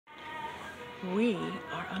We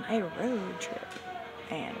are on a road trip,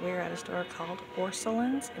 and we're at a store called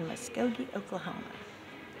Orsolin's in Muskogee, Oklahoma.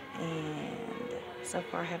 And so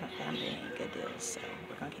far, I haven't found any good deals, so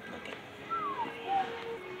we're gonna keep looking.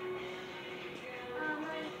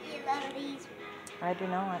 You love these. I do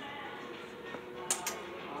not.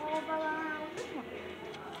 Oh, but I love this one.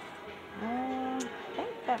 I think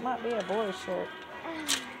that might be a boy's shirt.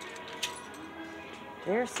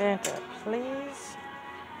 Dear Santa, please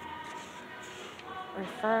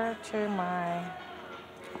refer to my,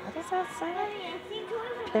 what does that say? Honey, I think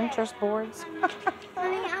yours are Pinterest boards. there.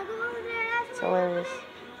 Honey, I'll go over there and ask It's my hilarious.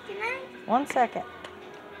 Can I? 1 second.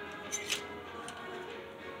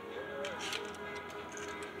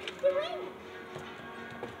 Doing?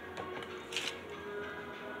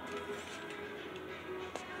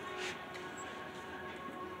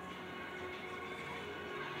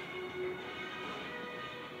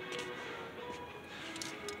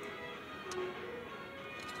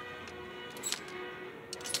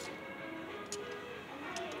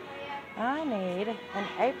 I need an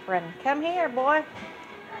apron. Come here, boy.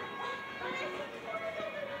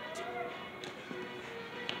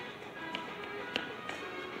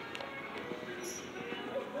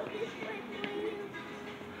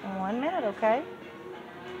 In 1 minute, okay?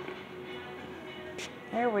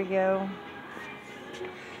 There we go.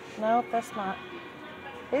 Nope, that's not.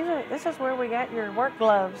 This is where we got your work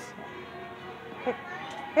gloves.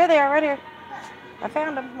 Here they are, right here. I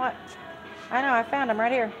found them. What? I know, I found them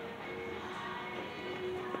right here.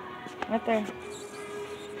 Right there.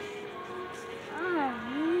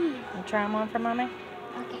 You try them on for mommy?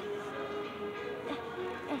 Okay.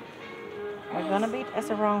 They're gonna be. That's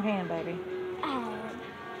the wrong hand, baby.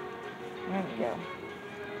 There we go.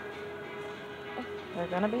 They're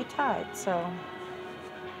gonna be tight, so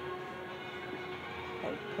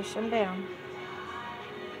okay, push them down.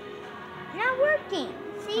 Not working.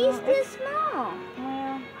 See, it's too small.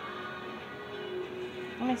 Well,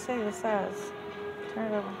 let me see the size. Turn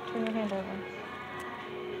it over. Turn your hand over.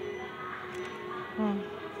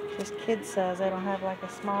 Just kid size. They don't have like a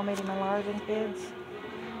small, medium, and large in kids.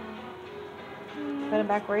 Put them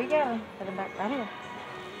back where you got them. Put them back right here.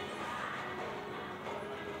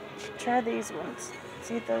 Try these ones.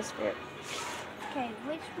 See if those fit. Okay,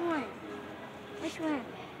 which one? Which one?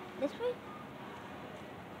 This one?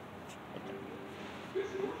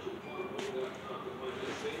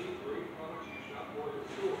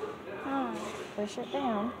 Oh. Push it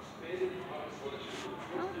down.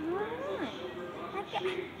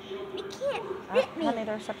 It can't fit me. Honey,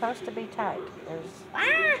 they're supposed to be tight.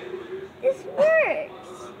 This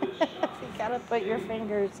works. You gotta put your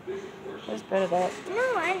fingers. Just put it up.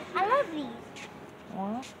 No, I love these.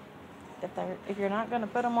 Well, if you're not gonna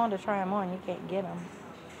put them on to try them on, you can't get them.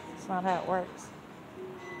 It's not how it works.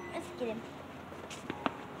 Let's get him.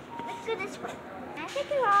 Let's go this way. Can I take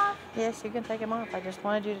it off? Yes, you can take them off. I just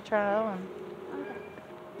wanted you to try it on.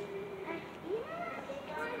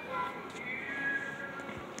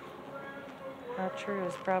 How true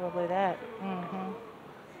is probably that.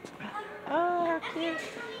 Oh, how cute.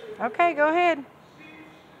 Okay, go ahead.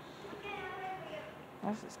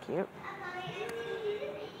 This is cute.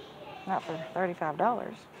 Not for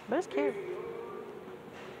 $35, but it's cute.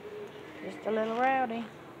 Just a little rowdy.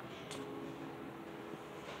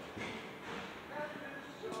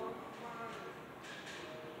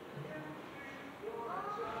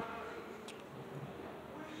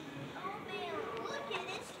 Look at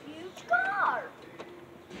this huge car.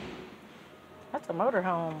 That's a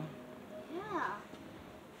motorhome. Yeah.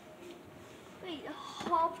 Wait,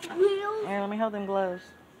 Hot Wheels? Here, let me hold them gloves.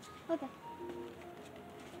 Okay.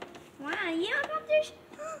 Wow, you don't got this.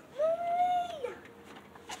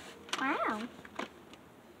 Wow.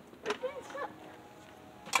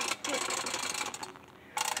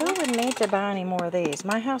 Who would need to buy any more of these?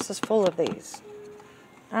 My house is full of these.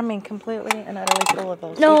 I mean, completely and utterly full of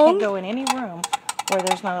those. No. You can't go in any room where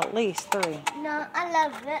there's not at least 3. No, I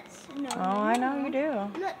love this. No. Oh, I know you do.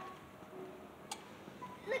 Look.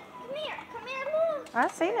 Look, come here. Come here, look.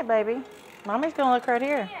 I've seen it, baby. Mommy's gonna look right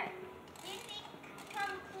here. Here. You think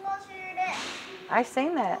come closer to this. I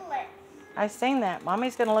seen that. Bullets. I seen that.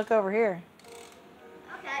 Mommy's gonna look over here.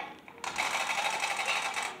 Okay.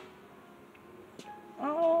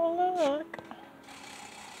 Oh, look.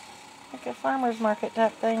 Like a farmer's market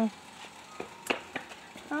type thing.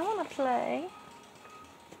 I wanna play.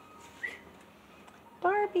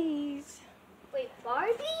 Barbies. Wait,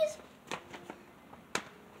 Barbies?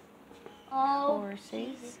 Oh, Horses.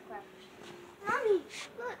 Jesus Christ. Mommy,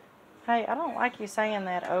 look. Hey, I don't like you saying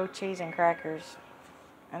that, oh, cheese and crackers.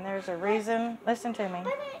 And there's a reason. Listen to me.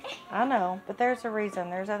 I know, but there's a reason.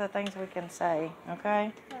 There's other things we can say,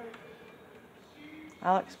 okay?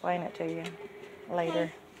 I'll explain it to you later.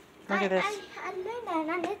 Look at this. I learned that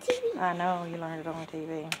on the TV. I know, you learned it on the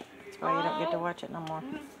TV. That's why you don't get to watch it no more.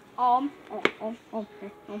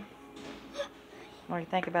 What do you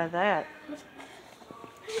think about that?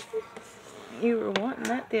 You were wanting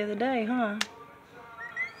that the other day, huh?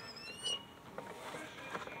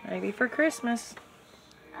 Maybe for Christmas.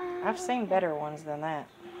 I've seen better ones than that.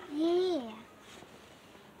 Yeah.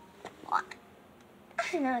 I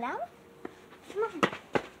know that one. Come on.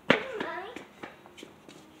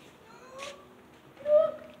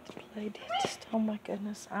 Play dentist. Oh my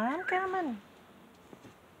goodness. I'm coming.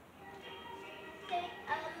 Take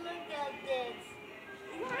a look at this.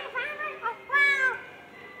 What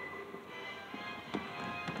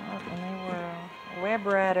in the world? Web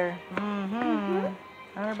router.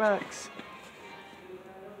 $100.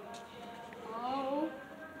 Oh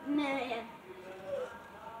man.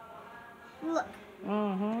 Look.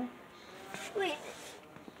 Wait.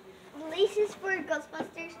 Laces for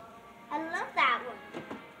Ghostbusters. I love that one.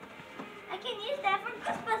 I can use that for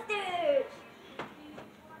Ghostbusters.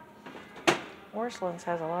 Orsolan's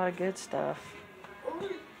has a lot of good stuff. Ooh.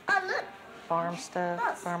 Oh look. Farm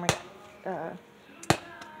stuff, farm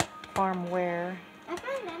wear, I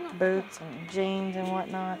found that. boots and jeans and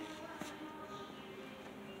whatnot.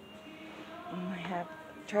 And they have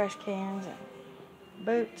trash cans and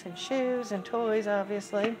boots and shoes and toys,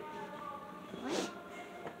 obviously.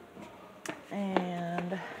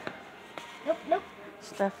 And Nope.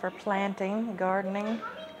 stuff for planting, gardening.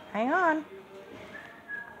 Hang on.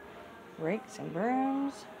 Rakes and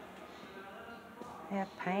brooms. They have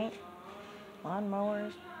paint,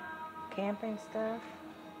 lawnmowers, camping stuff.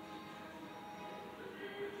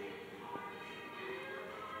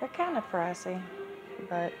 They're kind of pricey,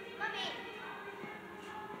 but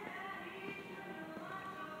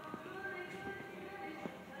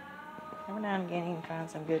every now and again you can find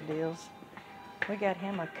some good deals. We got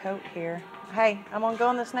him a coat here. Hey, I'm gonna go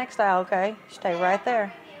in this next aisle, okay? Stay right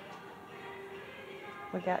there.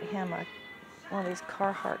 We got him one of these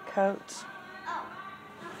Carhartt coats.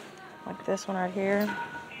 Like this one right here.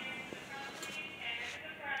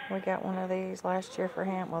 We got one of these last year for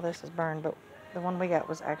him. Well, this is burned, but the one we got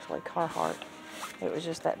was actually Carhartt. It was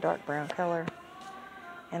just that dark brown color.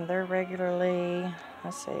 And they're regularly,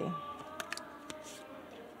 let's see,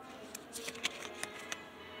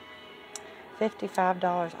 $55.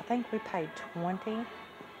 I think we paid $20.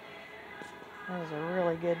 That was a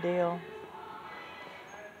really good deal.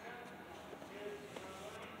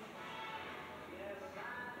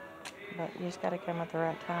 But you just got to come at the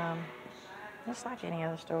right time. Just like any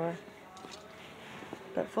other store.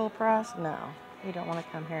 But full price? No. You don't want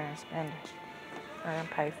to come here and spend or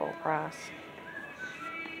pay full price.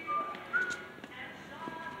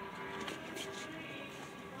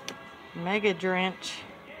 Mega Drench.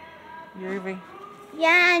 Groovy.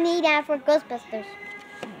 Yeah, I need that for Ghostbusters.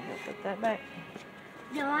 Go put that back.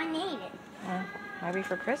 No, I need it. Maybe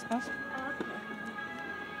for Christmas. Okay.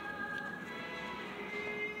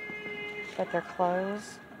 But their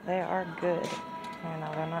clothes, they are good. You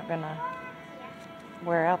know, they're not going to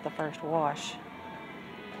wear out the first wash.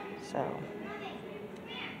 So,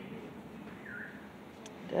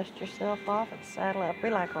 dust yourself off and saddle up. We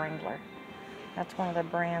like Wrangler. That's one of the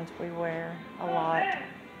brands we wear a lot.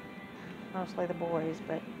 Mostly the boys,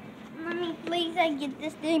 but Mommy, please, I get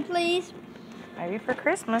this thing, please. maybe for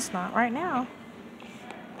Christmas, not right now.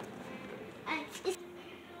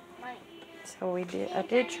 So I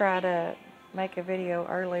did try to make a video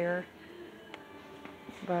earlier,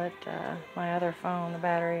 but my other phone, the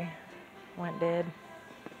battery went dead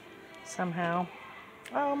somehow.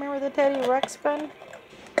 Oh, remember the Teddy Ruxpin?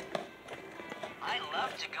 I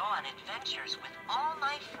love to go on adventures with all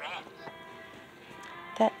my friends.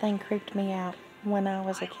 That thing creeped me out when I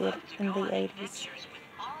was a kid in the 80s. Adventures with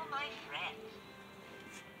all my friends.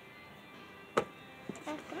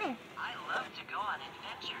 Come here. I love to go on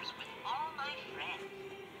adventures with all my friends.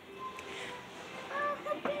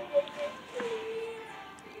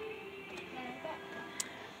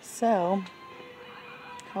 So,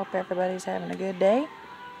 hope everybody's having a good day.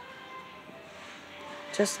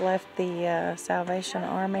 Just left the Salvation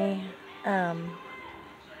Army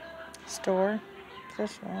store.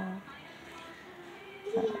 It's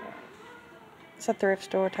a thrift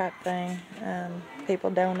store type thing. People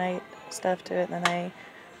donate stuff to it, and then they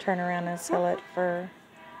turn around and sell it for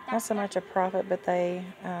not so much a profit, but they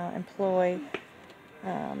employ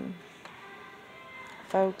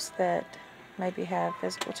folks that maybe have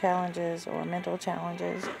physical challenges or mental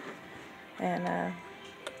challenges, and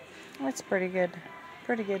It's pretty good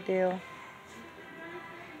deal.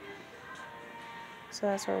 So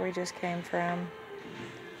that's where we just came from.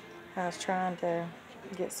 I was trying to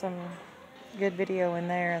get some good video in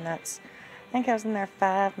there, and I think I was in there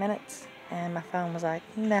 5 minutes, and my phone was like,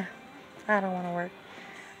 nah, I don't want to work.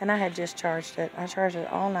 And I had just charged it. I charged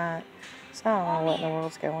it all night, so I don't know what in the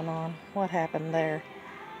world's going on, what happened there.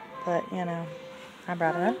 But, you know, I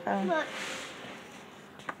brought another phone. Look.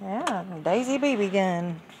 Yeah, Daisy BB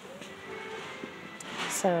gun.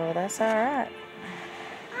 So that's all right.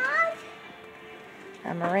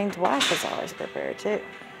 A Marine's wife is always prepared too.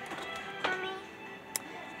 Mommy.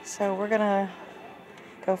 So we're gonna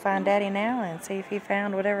go find Daddy now and see if he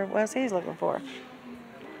found whatever it was he's looking for.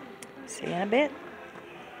 See you in a bit.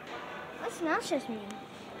 What's nauseous mean?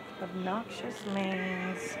 Obnoxious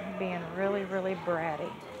means being really, really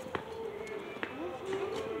bratty.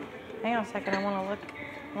 Hang on a second. I want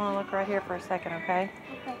to look right here for a second, okay?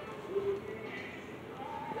 Okay.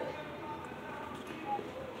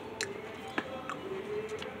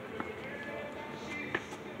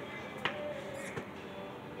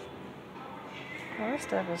 Well, this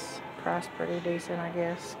stuff is priced pretty decent, I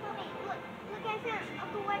guess. Mommy, look, I found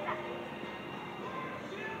Uncle Wanda.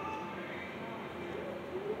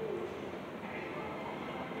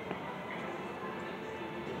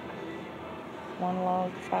 One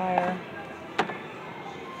log fire.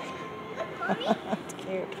 Look, Mommy. That's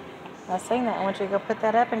cute. I seen that. I want you to go put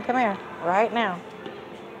that up and come here right now.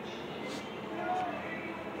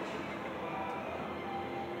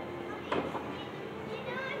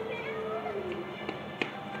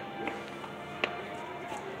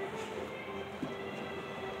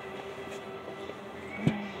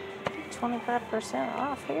 $25%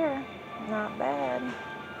 off here. Not bad.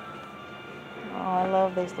 Oh, I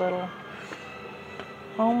love these little.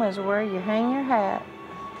 Home is where you hang your hat.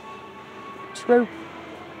 True.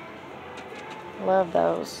 Love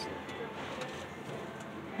those.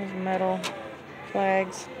 These metal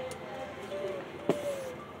flags.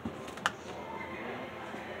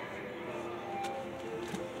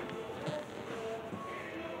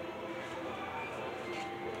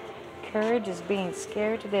 Courage is being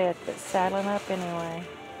scared to death, but saddling up anyway.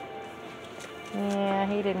 Yeah,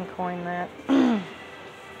 he didn't coin that. I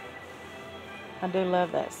do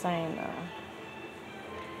love that saying, though.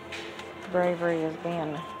 Bravery is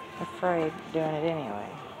being afraid doing it anyway.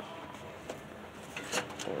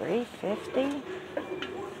 $3.50?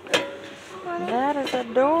 That is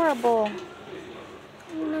adorable.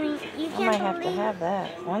 Mommy, you I can't might have to believe- have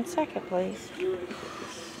that. 1 second, please.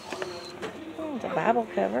 It's a Bible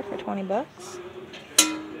cover for 20 bucks.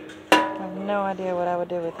 I have no idea what I would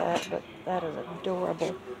do with that, but that is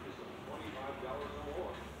adorable.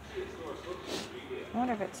 I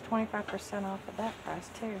wonder if it's 25% off of that price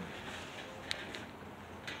too.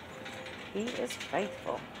 He is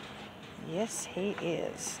faithful. Yes, he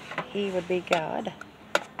is. He would be God.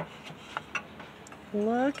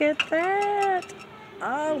 Look at that.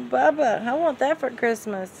 Oh, Bubba, I want that for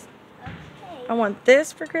Christmas. I want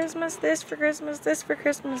this for Christmas, this for Christmas, this for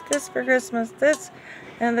Christmas, this for Christmas, this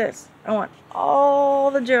and this. I want all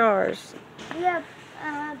the jars. Yeah,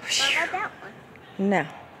 how about that one? No.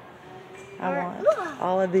 I want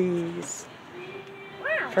all of these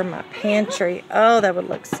Wow. for my pantry. Oh, that would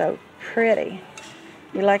look so pretty.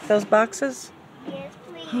 You like those boxes? Yes,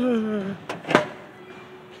 please.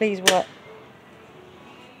 Please what?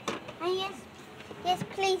 Yes,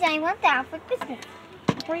 please. I want that for Christmas.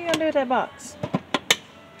 What are you going to do with that box?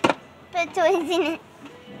 Put toys in it.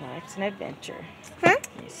 Life's an adventure. Huh?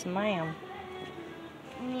 Yes, ma'am.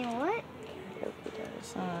 You mean what? Hope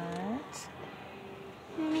does. Alright.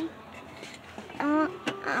 Mommy, I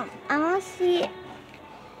want to see.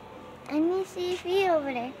 I need to see feet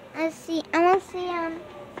over there. I want to see toys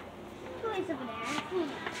over there.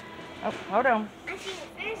 Oh, hold on. I see the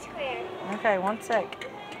fair square. Okay, 1 sec.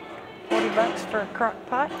 40 bucks for a crock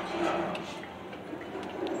pot.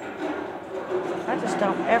 I just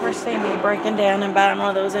don't ever see me breaking down and buying one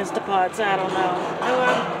of those Instapots. I don't know. Oh,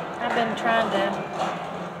 I've been trying to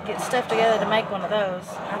get stuff together to make one of those.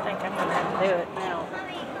 I think I'm going to have to do it now.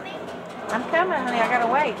 Mommy, come here. I'm coming, honey. I got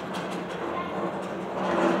to wait.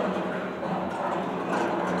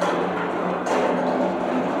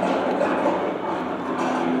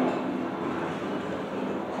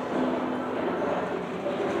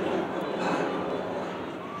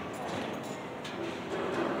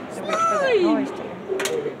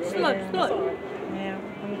 Slide. Yeah,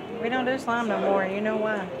 we don't do slime no more. You know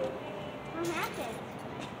why? What happened?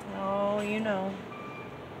 Oh, you know.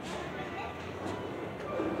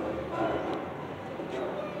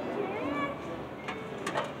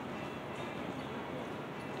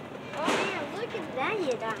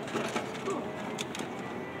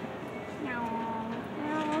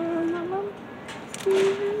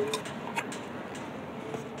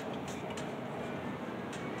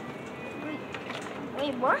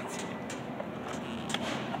 What?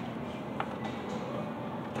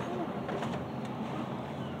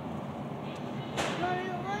 Mommy,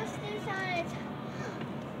 what's this on it?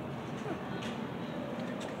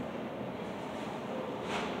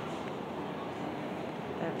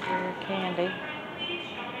 That's your candy.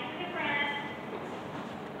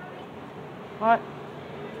 What?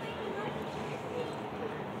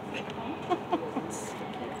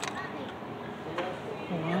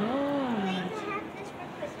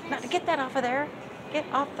 Not to get that off of there. Get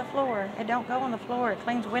off the floor. It don't go on the floor. It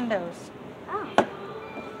cleans windows. Oh.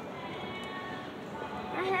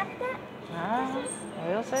 I have that? Ah,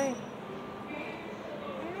 we'll see.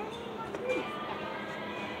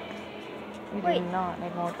 You Wait. do not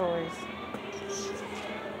need more toys.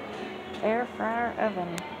 Air fryer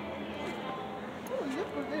oven. Oh,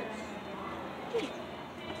 look at this.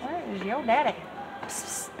 Where's your daddy? Psst,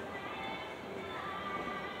 psst.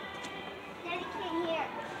 Daddy can't hear.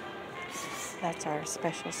 That's our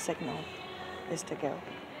special signal, is to go.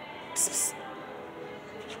 Psst,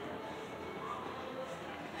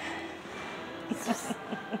 psst.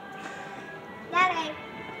 Daddy,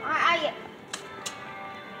 where are you?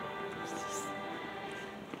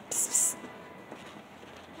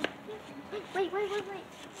 Wait. We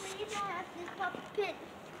need to have this puppet.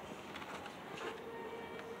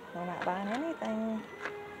 We're not buying anything.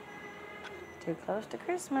 Too close to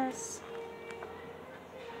Christmas.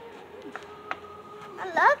 I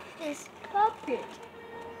love this puppet.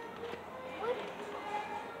 What?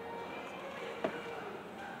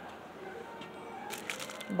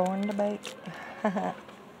 Born to bake.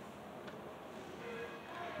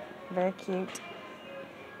 Very cute.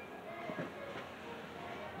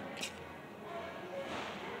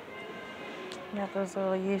 You got those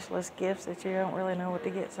little useless gifts that you don't really know what to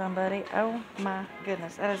get somebody. Oh my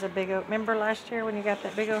goodness, that is a big old, remember last year when you got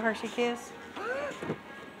that big old Hershey Kiss?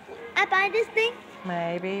 I buy this thing?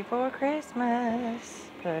 Maybe for Christmas.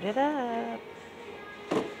 Put it up.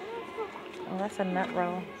 Oh, that's a nut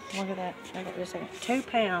roll. Look at that. Look at this thing. 2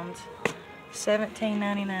 pounds.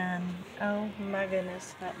 $17.99. Oh my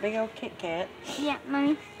goodness. That big old Kit Kat Yeah,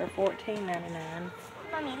 Mommy. for $14.99.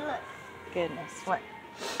 Mommy, look. Goodness. What?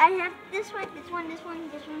 I have this one.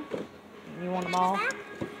 You want them all? Oh,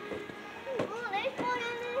 there's one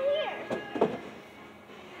under here.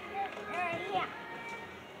 Yeah.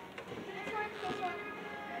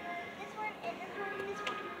 This one, and this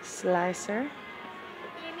one. Slicer. You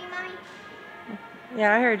hear me, Mommy?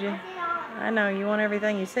 Yeah, I heard you. I see all. I know. You want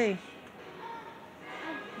everything you see.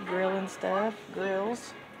 Grilling stuff.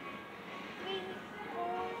 Grills. 3, 4,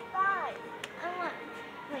 5. I want.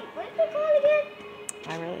 Wait, what is it called again?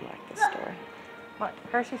 I really like this store. What?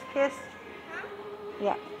 Hershey's Kiss? Huh?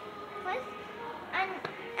 Yeah. What?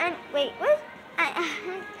 And wait, what? I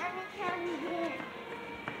counting here.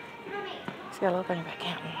 Mommy. Just gotta look on your back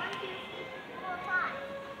counting. 1, 2, 3, 4,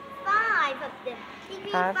 5. 5 of them. Did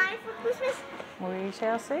we 5? 5 for Christmas? We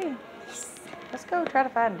shall see. Let's go try to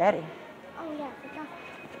find Daddy. Oh yeah, I forgot.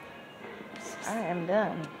 I am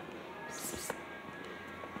done.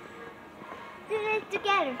 Do it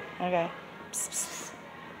together. Okay.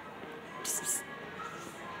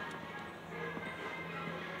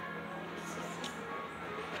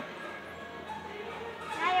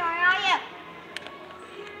 Daddy, where are you?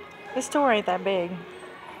 This store ain't that big.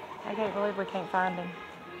 I can't believe we can't find him.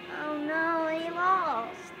 Oh no, he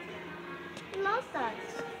lost. He lost us.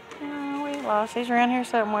 Oh, we lost. He's around here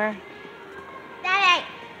somewhere. Daddy.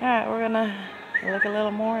 All right, we're gonna look a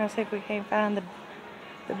little more and see if we can't find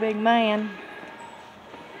the big man.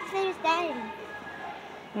 His name is Daddy.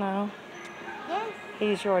 No, Yes.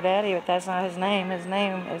 he's your daddy, but that's not his name. His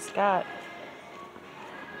name is Scott.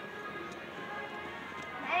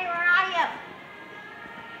 Daddy, where are you?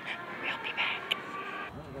 We'll be back.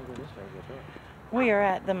 We are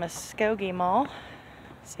at the Muskogee Mall.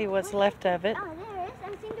 See what's left of it Oh, there it is.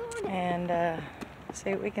 I'm seeing the one. and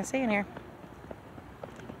see what we can see in here.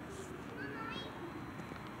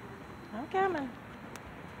 I'm coming.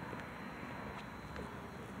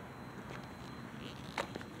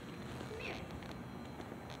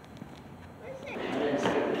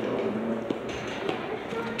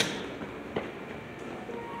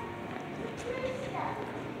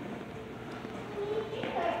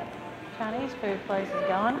 Chinese food place is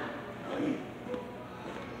gone.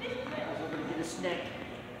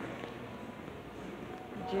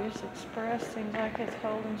 Juice Express seems like it's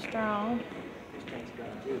holding strong.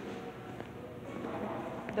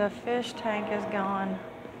 The fish tank is gone.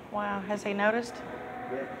 Wow, has he noticed?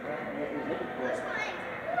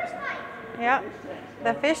 Yeah,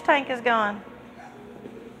 the fish tank is gone.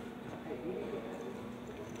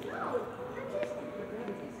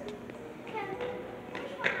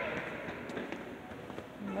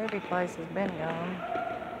 Movie place has been gone.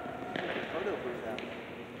 Photo booth out there.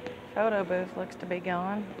 Photo booth looks to be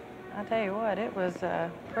gone. I tell you what, it was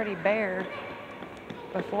pretty bare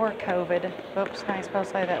before COVID. Oops, I ain't supposed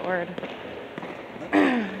to say that word.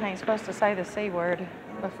 I ain't supposed to say the C word.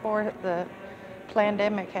 Before the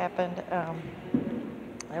pandemic happened,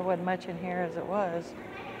 there wasn't much in here as it was.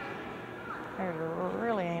 There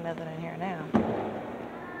really ain't nothing in here now.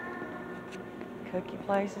 Cookie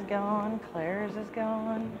place is gone. Claire's is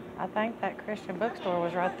gone. I think that Christian bookstore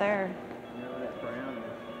was right there. You know that brown is.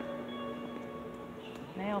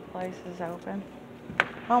 Nail place is open. Come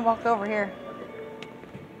on, walk over here.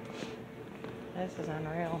 This is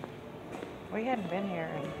unreal. We hadn't been here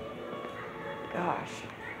in, gosh,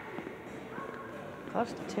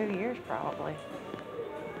 close to 2 years probably.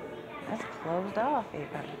 That's closed off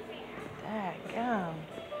even. Dadgum.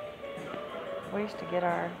 We used to get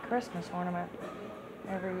our Christmas ornament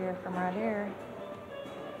every year from right here.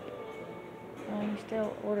 And you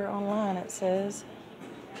still order online, it says.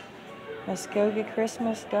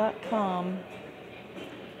 MuskogeChristmas.com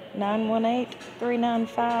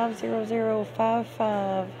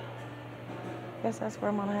 918-395-0055. Guess that's where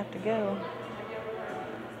I'm gonna have to go.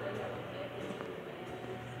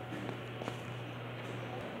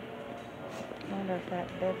 I wonder if that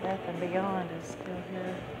Bed Bath & Beyond is still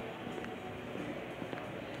here.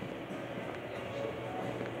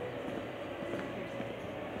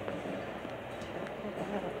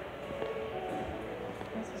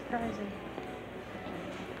 This is crazy.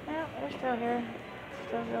 Yeah, they're still here.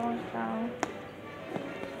 Still going strong.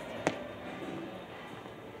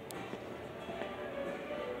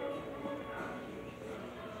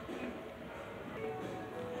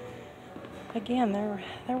 Again, there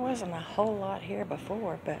wasn't a whole lot here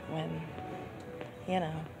before, but when,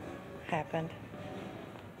 happened,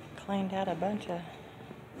 cleaned out a bunch of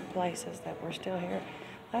places that were still here.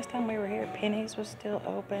 Last time we were here, Penny's was still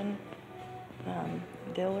open.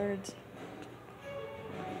 Dillard's.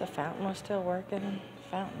 The fountain was still working.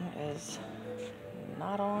 Fountain is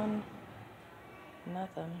not on.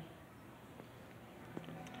 Nothing.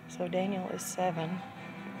 So Daniel is 7,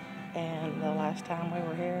 and the last time we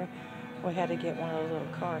were here, we had to get one of those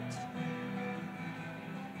little carts.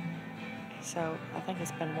 So I think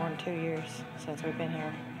it's been more than 2 years since we've been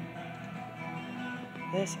here.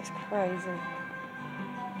 This is crazy.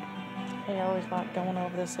 He always liked going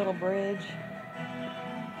over this little bridge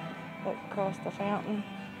across the fountain.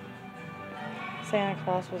 Santa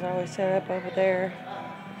Claus was always set up over there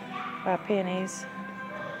by Penny's.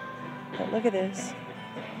 But look at this.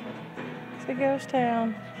 It's a ghost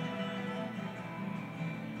town.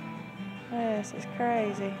 This is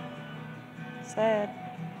crazy. Sad.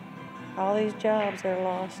 All these jobs are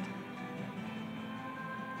lost.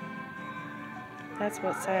 That's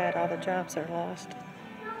what's sad. All the jobs are lost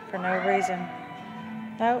for no reason.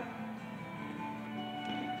 Nope.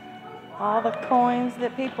 All the coins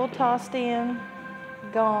that people tossed in,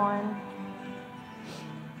 gone.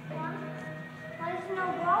 Why is no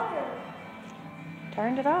water?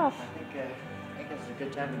 Turned it off. I think it's a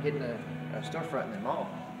good time to get in a storefront in the mall.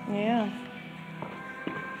 Yeah.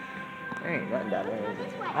 There ain't nothing down there, is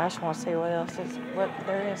it? I just want to see what else is, what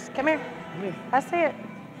there is. Come here. Come here. I see it.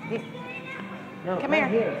 No, Come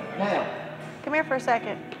right here. Now. Come here for a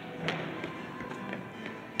second.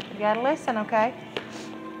 You gotta listen, okay?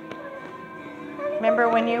 Remember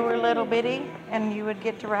when you were little bitty and you would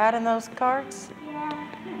get to ride in those carts?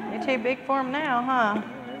 Yeah. You're too big for them now, huh? I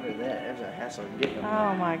remember that. It was a hassle getting them.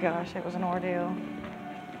 Oh my gosh, it was an ordeal.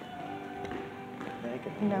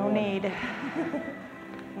 No need.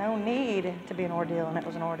 No need to be an ordeal, and it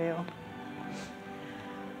was an ordeal.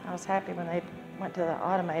 I was happy when they went to the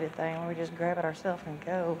automated thing where we just grab it ourselves and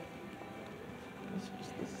go.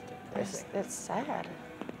 It's sad.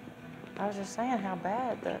 I was just saying how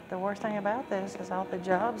bad. The worst thing about this is all the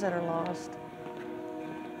jobs that are lost.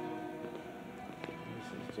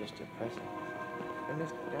 This is just depressing. And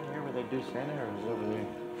this down here where they do Santa, or is it over there?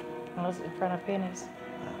 I was in front of Penny's.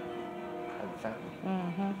 At the fountain.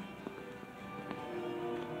 Mm-hmm.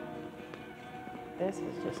 This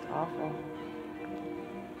is just awful.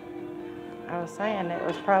 I was saying it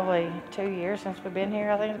was probably 2 years since we've been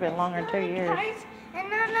here. I think it's been longer than 2 years.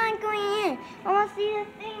 And I'm not going in. I want to see the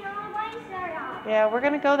thing all the lights are off. Yeah, we're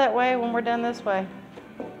gonna go that way when we're done this way.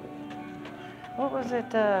 What was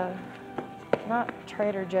it? Not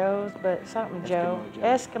Trader Joe's, but something Joe.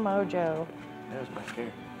 Eskimo Joe. That was back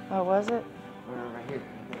there. Oh, was it? We're right here.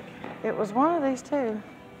 It was one of these two.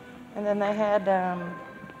 And then they had,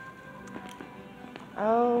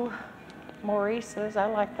 Maurice's. I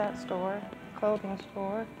like that store. Clothing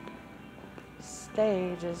store.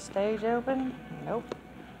 Stage. Is Stage open? Nope.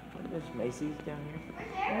 there's Macy's down here?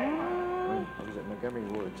 Mm, Or was it Montgomery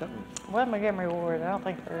Ward? Something. well, Montgomery Ward. I don't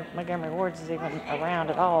think Montgomery Ward's is even around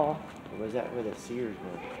at all. Or was that where the Sears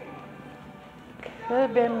was? Could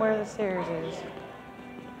have been where the Sears is.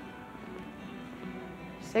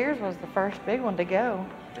 Sears was the first big one to go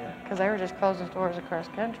Yeah. because they were just closing stores across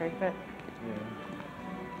country. But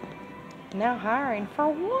Yeah. now hiring for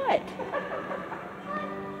what?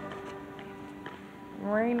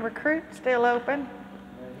 Marine Recruit still open.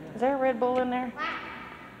 Is there a Red Bull in there?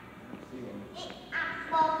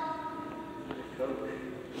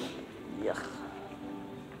 Yuck.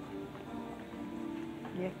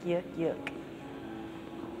 Yuck, yuck, yuck.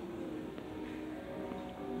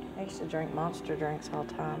 I used to drink Monster drinks all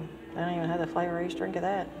the time. I don't even have the flavor. I used to drink of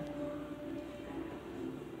that.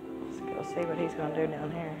 Let's go see what he's going to do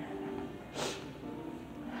down here.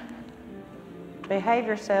 Behave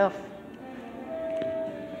yourself.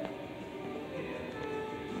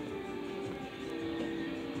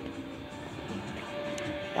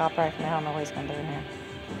 Y'all pray for me. I don't know what he's going to do in here.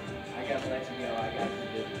 I got to let you go. I got to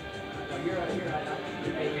do. No, you're right. You're right.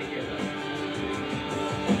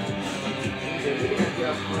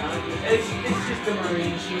 It's just the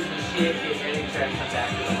Marine shooting the shit, getting ready to try to come back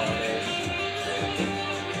for the holidays.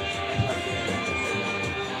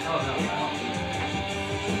 Oh no, wow.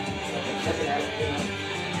 Check it out.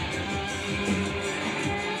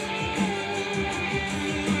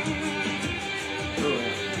 Cool.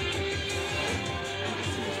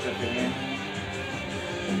 See the stuff in here.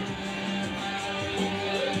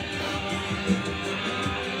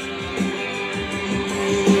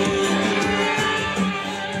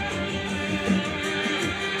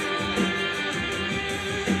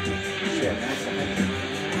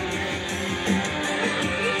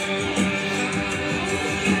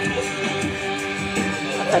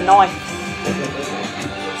 A knife.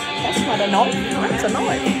 That's not a knife. That's a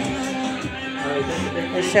knife.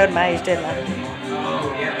 They showed my age, didn't they?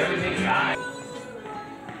 Oh, yeah, everything's got.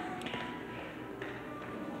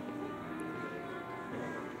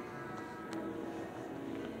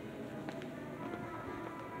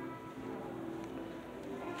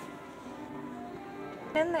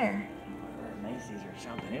 In there. Or Macy's or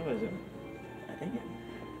something. It was I think it.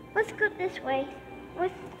 Let's go this way.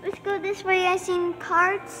 Let's go this way. I seen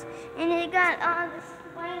carts, and it got all the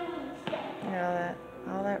swing stuff. You know,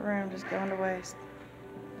 all that room just going to waste.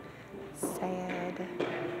 Sad.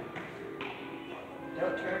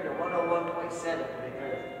 Don't turn to 101.7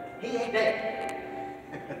 because he ain't there.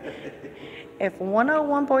 If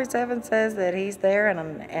 101.7 says that he's there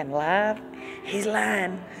and live, he's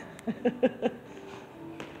lying.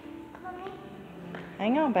 Mommy,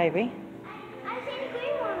 Hang on, baby. I seen a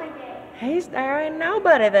green one right there. There ain't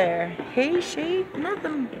nobody there. He, she,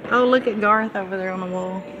 nothing. Oh, look at Garth over there on the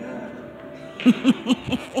wall.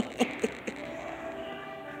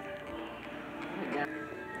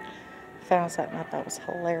 Found something I thought was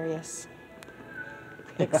hilarious.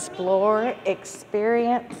 Explore,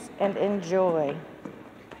 experience, and enjoy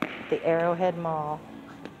the Arrowhead Mall.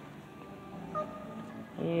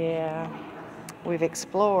 Yeah, we've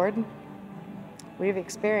explored, we've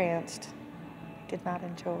experienced, did not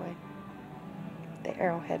enjoy the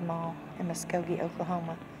Arrowhead Mall in Muskogee,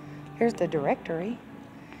 Oklahoma. Here's the directory.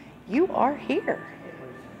 You are here.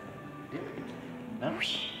 No.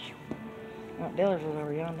 Oh, Diller's was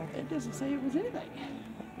over yonder. It doesn't say it was anything.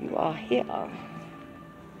 You are here.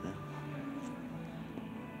 It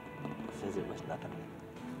says it was nothing.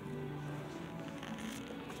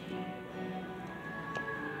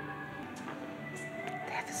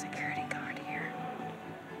 They have a security guard here.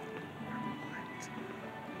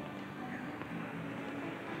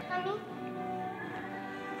 What? Mommy,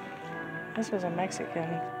 This was a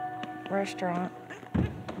Mexican restaurant.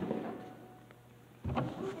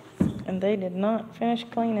 And they did not finish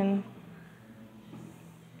cleaning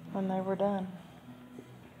when they were done.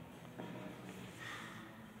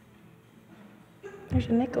 There's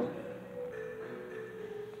a nickel.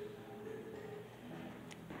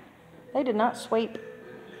 They did not sweep.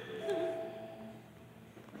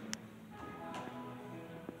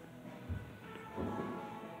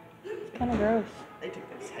 It's kind of gross. They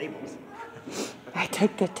took the tables. I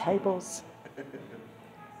take the tables.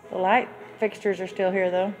 The light fixtures are still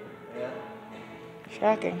here, though. Yeah.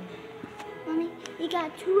 Shocking. Mommy, you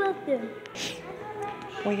got two of them.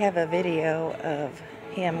 We have a video of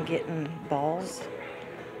him getting balls,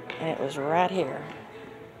 and it was right here.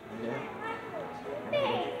 Yeah.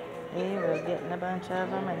 He was getting a bunch of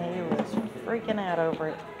them, and he was freaking out over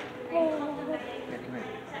it.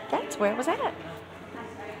 That's where it was at.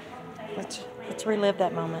 Let's relive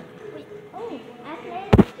that moment. Wait, oh,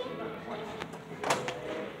 athletic.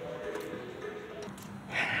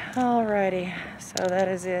 Alrighty, so that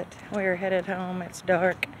is it. We're headed home. It's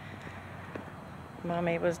dark.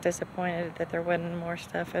 Mommy was disappointed that there wasn't more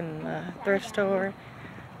stuff in the thrift store.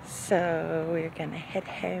 So we're gonna head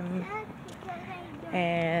home.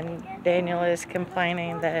 And Daniel is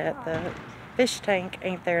complaining that the fish tank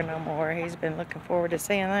ain't there no more. He's been looking forward to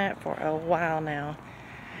seeing that for a while now.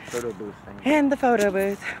 Photo booth thing. And the photo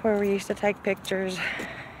booth where we used to take pictures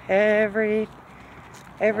every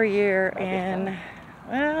year. And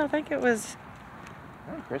well, I think it was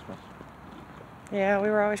Christmas. yeah, we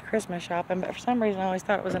were always Christmas shopping, but for some reason I always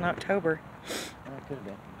thought it was in October. Oh, it could have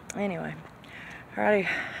been. Anyway, alrighty,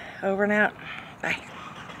 over and out. Bye.